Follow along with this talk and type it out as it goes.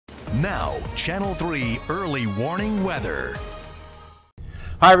Now, Channel 3 early warning weather.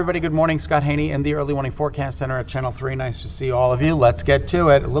 Hi everybody, good morning. Scot Haney in the Early Warning Forecast Center at Channel 3. Nice to see all of you. Let's get to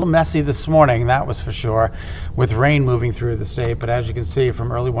it. A little messy this morning, that was for sure, with rain moving through the state. But as you can see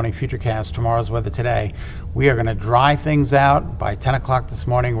from Early Warning Futurecast, tomorrow's weather today, we are going to dry things out. By 10 o'clock this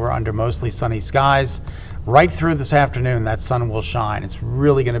morning, we're under mostly sunny skies. Right through this afternoon, that sun will shine. It's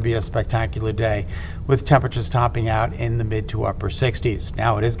really going to be a spectacular day with temperatures topping out in the mid to upper 60s.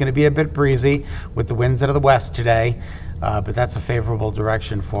 Now, it is going to be a bit breezy with the winds out of the west today. But that's a favorable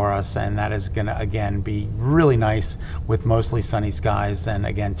direction for us, and that is going to, again, be really nice with mostly sunny skies and,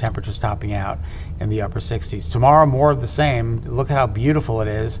 again, temperatures topping out in the upper 60s. Tomorrow, more of the same. Look at how beautiful it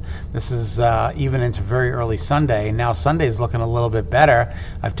is. This is even into very early Sunday. Now, Sunday is looking a little bit better.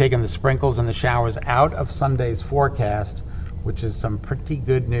 I've taken the sprinkles and the showers out of Sunday's forecast, which is some pretty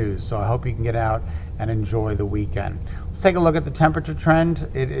good news. So I hope you can get out and enjoy the weekend. Let's take a look at the temperature trend.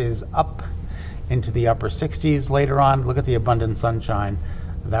 It is up into the upper 60s later on. Look at the abundant sunshine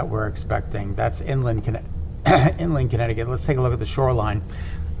that we're expecting. That's inland Connecticut. Let's take a look at the shoreline.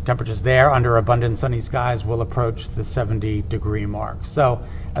 Temperatures there under abundant sunny skies will approach the 70-degree mark. So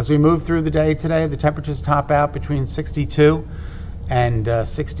as we move through the day today, the temperatures top out between 62 and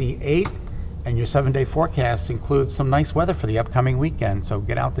 68. And your 7-day forecast includes some nice weather for the upcoming weekend, so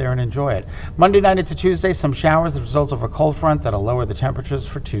get out there and enjoy it. Monday night into Tuesday, some showers, the results of a cold front that'll lower the temperatures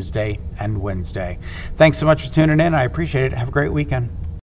for Tuesday and Wednesday. Thanks so much for tuning in. I appreciate it. Have a great weekend.